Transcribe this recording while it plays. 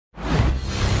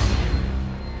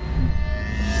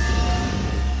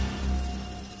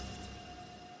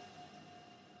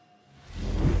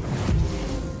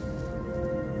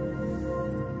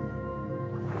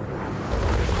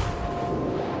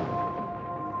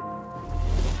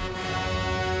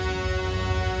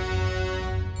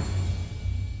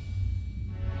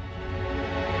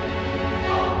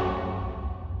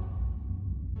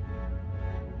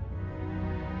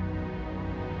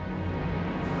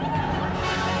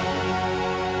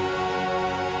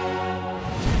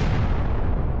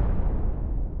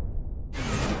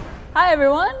Hi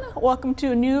everyone, welcome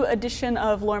to a new edition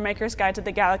of Loremaker's Guide to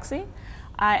the Galaxy.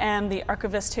 I am the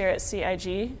archivist here at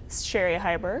CIG, Sherry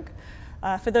Heiberg.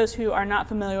 For those who are not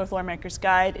familiar with Loremaker's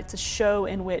Guide, it's a show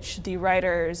in which the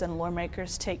writers and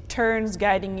Loremakers take turns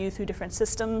guiding you through different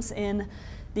systems in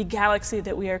the galaxy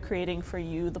that we are creating for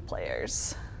you, the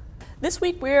players. This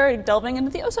week we are delving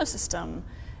into the OSO system.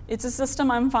 It's a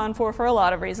system I'm fond for a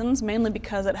lot of reasons, mainly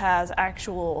because it has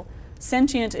actual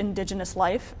sentient indigenous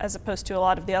life, as opposed to a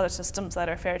lot of the other systems that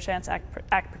are fair chance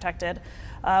act protected.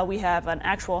 We have an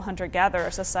actual hunter-gatherer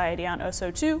society on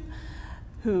OSO 2,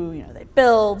 who they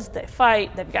build, they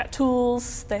fight, they've got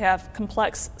tools, they have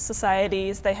complex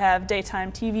societies, they have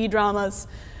daytime TV dramas.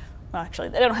 Well, actually,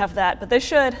 they don't have that, but they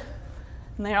should.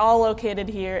 And they're all located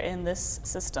here in this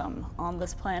system on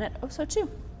this planet, OSO 2.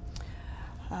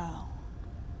 Now,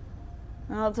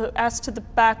 as to the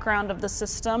background of the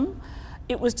system,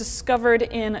 it was discovered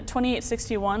in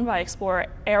 2861 by explorer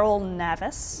Errol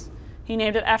Navis. He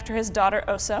named it after his daughter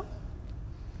Oso.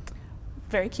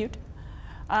 Very cute.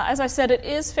 As I said, it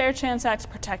is Fair Chance Act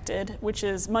protected, which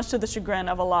is much to the chagrin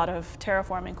of a lot of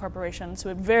terraforming corporations who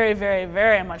would very, very,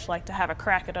 very much like to have a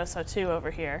crack at OSO 2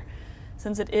 over here.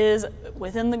 Since it is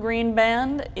within the green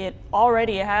band, it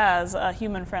already has a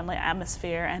human-friendly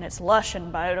atmosphere, and it's lush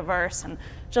and biodiverse, and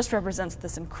just represents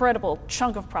this incredible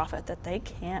chunk of profit that they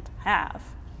can't have.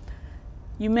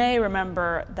 You may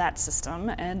remember that system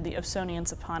and the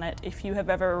Osonians upon it if you have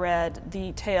ever read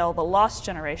the tale The Lost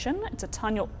Generation. It's a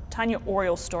Tanya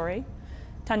Oriole story,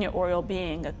 Tanya Oriole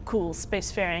being a cool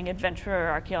spacefaring adventurer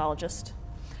archaeologist.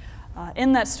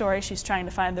 In that story, she's trying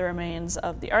to find the remains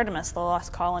of the Artemis, the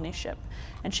lost colony ship,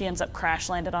 and she ends up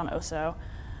crash-landed on Oso,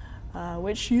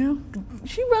 which, she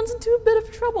runs into a bit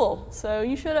of trouble. So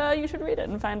you should read it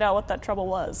and find out what that trouble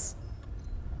was.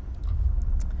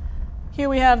 Here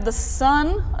we have the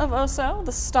sun of Oso,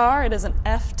 the star. It is an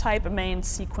F-type main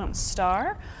sequence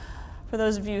star. For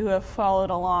those of you who have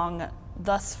followed along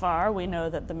thus far, we know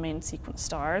that the main sequence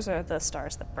stars are the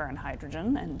stars that burn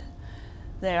hydrogen, and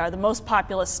they are the most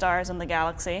populous stars in the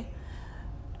galaxy.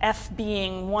 F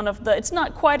being one of the, it's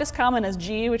not quite as common as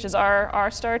G, which is our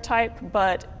star type,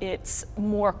 but it's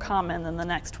more common than the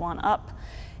next one up.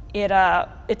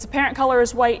 Its apparent color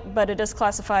is white, but it is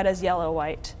classified as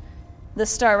yellow-white.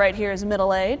 This star right here is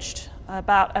middle-aged,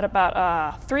 at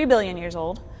about 3 billion years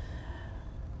old.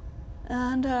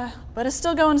 But it's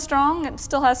still going strong. It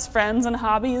still has friends and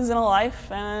hobbies and a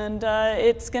life, and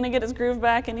it's gonna get its groove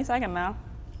back any second now.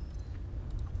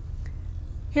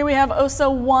 Here we have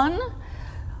OSO 1.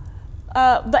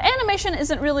 The animation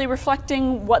isn't really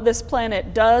reflecting what this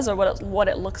planet does or what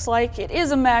it looks like. It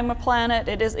is a magma planet.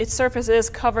 Its surface is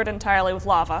covered entirely with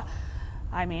lava.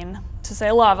 I mean, to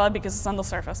say lava because it's on the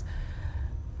surface.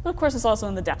 But of course, it's also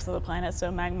in the depths of the planet,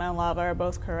 so magma and lava are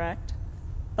both correct.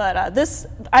 But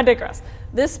I digress.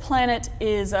 This planet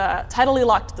is tidally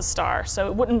locked to the star, so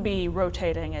it wouldn't be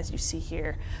rotating as you see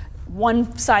here.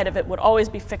 One side of it would always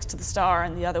be fixed to the star,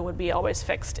 and the other would be always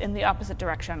fixed in the opposite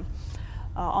direction.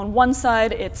 On one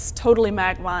side, it's totally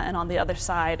magma, and on the other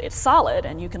side, it's solid,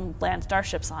 and you can land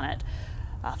starships on it.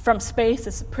 From space,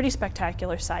 it's a pretty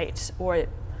spectacular sight, or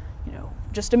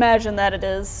just imagine that it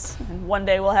is, and one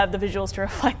day we'll have the visuals to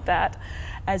reflect that,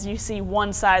 as you see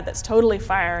one side that's totally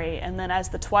fiery, and then as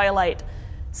the twilight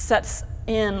sets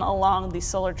in along the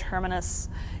solar terminus,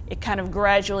 it kind of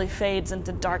gradually fades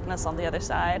into darkness on the other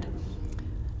side.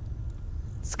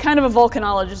 It's kind of a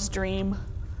volcanologist's dream.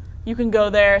 You can go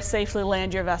there, safely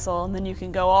land your vessel, and then you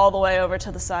can go all the way over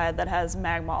to the side that has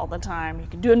magma all the time. You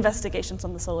can do investigations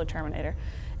on the solar terminator.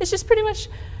 It's just pretty much,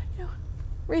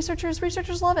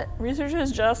 researchers love it.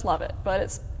 Researchers just love it, but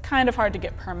it's kind of hard to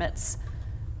get permits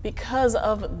because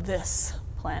of this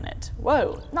planet.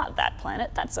 Whoa, not that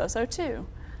planet, that's OSO 2.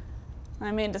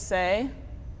 I mean to say,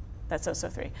 that's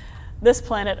OSO 3. This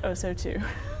planet, OSO 2.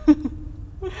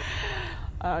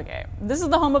 Okay, this is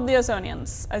the home of the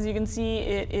Osonians. As you can see,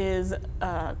 it is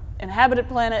an inhabited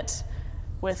planet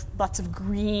with lots of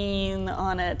green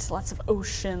on it, lots of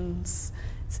oceans.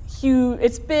 It's huge,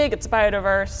 it's big, it's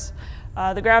biodiverse.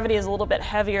 The gravity is a little bit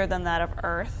heavier than that of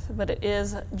Earth, but it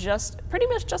is pretty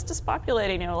much just as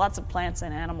populated, lots of plants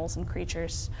and animals and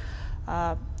creatures.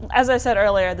 As I said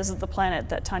earlier, this is the planet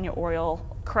that Tanya Oriole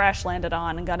crash landed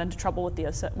on and got into trouble with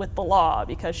the law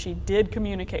because she did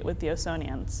communicate with the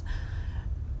Osonians.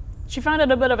 She found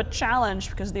it a bit of a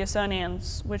challenge because the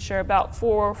Osonians, which are about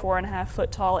 4.5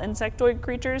 foot tall insectoid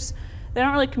creatures, they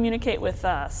don't really communicate with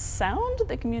sound,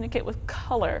 they communicate with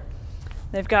color.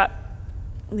 They've got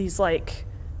these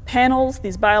panels,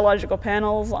 these biological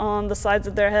panels on the sides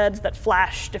of their heads that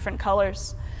flash different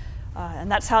colors.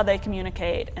 And that's how they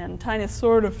communicate. And Tiny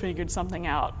sort of figured something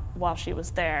out while she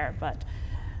was there, but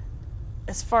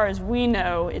as far as we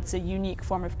know, it's a unique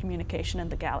form of communication in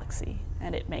the galaxy,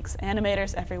 and it makes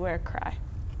animators everywhere cry.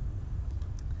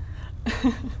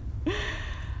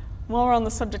 While we're on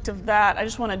the subject of that, I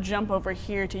just want to jump over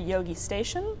here to Yogi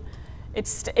Station.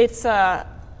 It's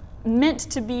meant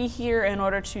to be here in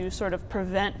order to sort of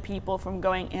prevent people from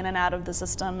going in and out of the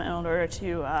system, in order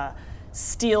to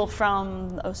steal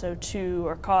from OSO2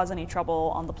 or cause any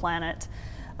trouble on the planet.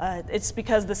 It's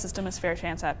because the system is fair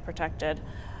chance at protected.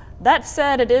 That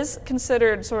said, it is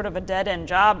considered sort of a dead-end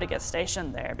job to get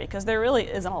stationed there because there really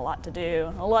isn't a lot to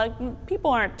do. People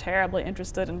aren't terribly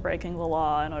interested in breaking the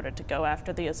law in order to go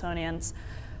after the Osonians.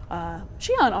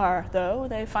 Xi'an are, though.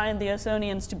 They find the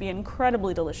Osonians to be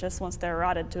incredibly delicious once they're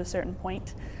rotted to a certain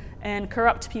point. And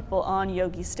corrupt people on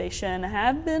Yogi Station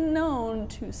have been known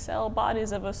to sell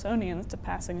bodies of Osonians to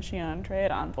passing Xi'an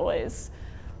trade envoys.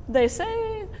 They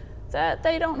say that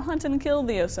they don't hunt and kill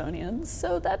the Osonians,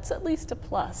 so that's at least a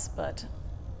plus, but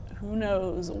who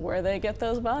knows where they get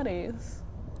those bodies.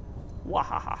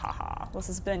 Wahahaha. This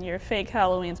has been your fake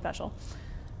Halloween special.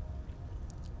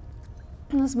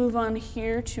 Let's move on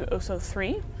here to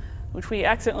OSO3, which we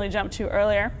accidentally jumped to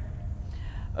earlier.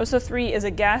 OSO3 is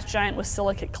a gas giant with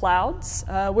silicate clouds.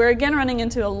 We're again running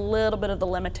into a little bit of the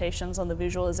limitations on the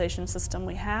visualization system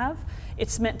we have.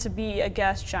 It's meant to be a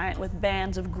gas giant with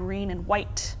bands of green and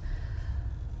white,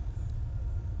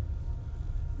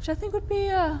 which I think would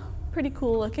be pretty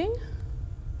cool looking.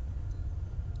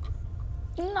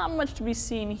 Not much to be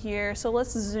seen here, so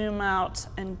let's zoom out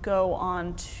and go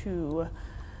on to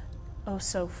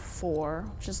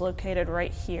OSO4, which is located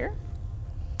right here.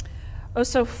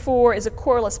 OSO4 is a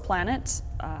coreless planet.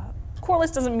 Coreless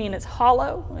doesn't mean it's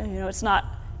hollow. It's not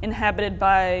inhabited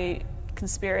by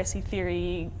conspiracy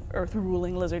theory,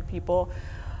 Earth-ruling lizard people.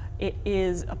 It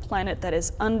is a planet that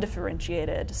is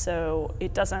undifferentiated, so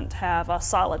it doesn't have a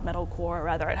solid metal core.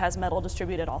 Rather, it has metal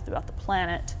distributed all throughout the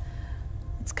planet.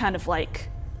 It's kind of like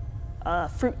a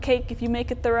fruitcake if you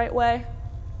make it the right way.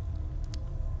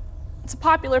 It's a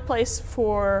popular place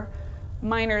for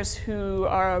miners who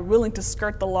are willing to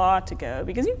skirt the law to go,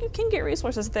 because you can get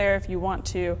resources there if you want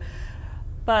to,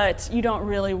 but you don't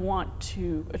really want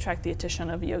to attract the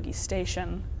attention of Yogi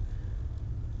Station,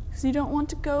 because you don't want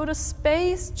to go to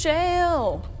space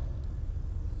jail.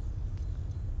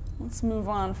 Let's move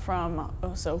on from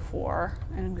OSO4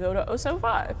 and go to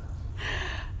OSO5. All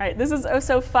right, this is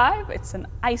OSO5. It's an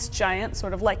ice giant,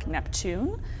 sort of like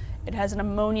Neptune. It has an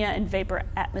ammonia and vapor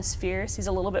atmosphere, sees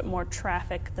a little bit more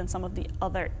traffic than some of the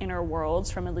other inner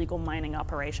worlds from illegal mining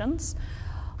operations.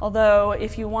 Although,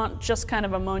 if you want just kind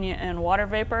of ammonia and water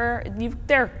vapor,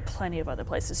 there are plenty of other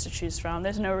places to choose from.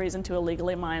 There's no reason to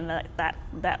illegally mine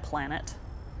that planet.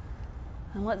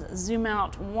 And let's zoom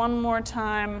out one more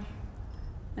time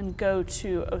and go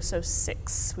to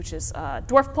OSO6, which is a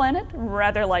dwarf planet,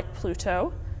 rather like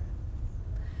Pluto.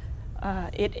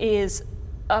 It is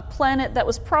a planet that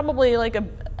was probably like a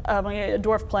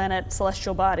dwarf planet,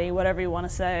 celestial body, whatever you want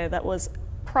to say, that was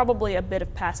probably a bit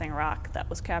of passing rock that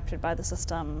was captured by the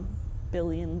system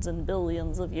billions and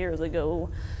billions of years ago.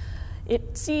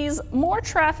 It sees more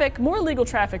traffic, more legal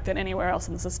traffic than anywhere else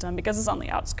in the system because it's on the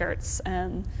outskirts,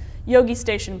 and Yogi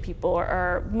Station people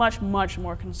are much, much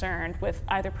more concerned with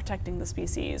either protecting the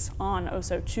species on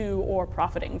OSO2 or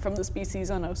profiting from the species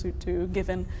on OSO2,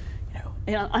 given,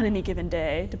 on any given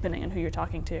day, depending on who you're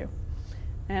talking to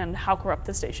and how corrupt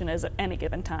the station is at any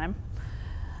given time.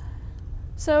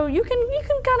 So you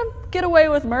can kind of get away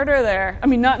with murder there. I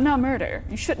mean, not murder.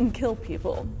 You shouldn't kill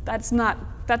people. That's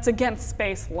against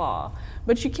space law.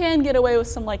 But you can get away with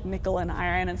some like nickel and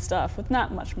iron and stuff with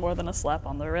not much more than a slap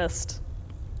on the wrist.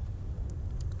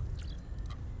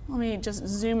 Let me just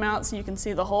zoom out so you can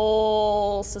see the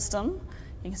whole system.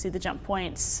 You can see the jump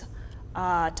points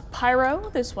to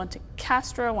Pyro. There's one to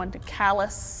Castra, one to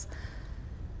Callus.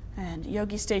 And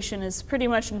Yogi Station is pretty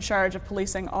much in charge of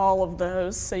policing all of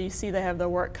those, so you see they have their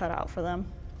work cut out for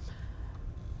them.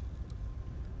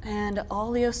 And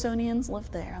all the Osonians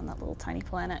live there on that little tiny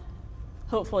planet.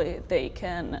 Hopefully they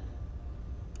can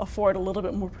afford a little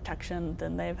bit more protection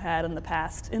than they've had in the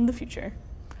past, in the future.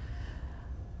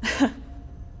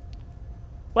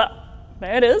 Well,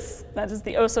 there it is. That is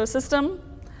the OSO system.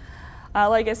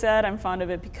 Like I said, I'm fond of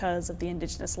it because of the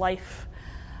indigenous life.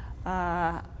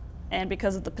 And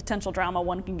because of the potential drama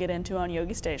one can get into on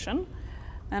Yogi Station.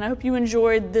 And I hope you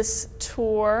enjoyed this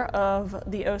tour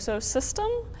of the OSO system.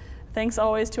 Thanks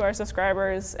always to our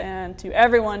subscribers and to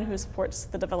everyone who supports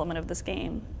the development of this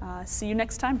game. See you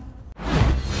next time.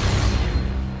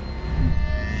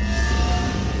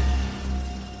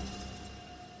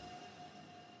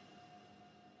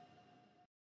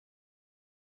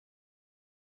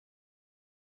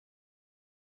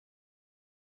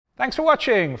 Thanks for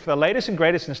watching. For the latest and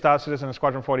greatest in Star Citizen and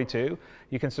Squadron 42,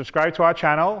 you can subscribe to our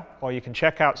channel, or you can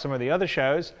check out some of the other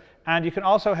shows, and you can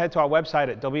also head to our website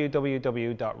at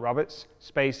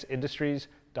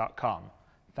www.robertsspaceindustries.com.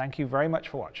 Thank you very much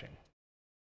for watching.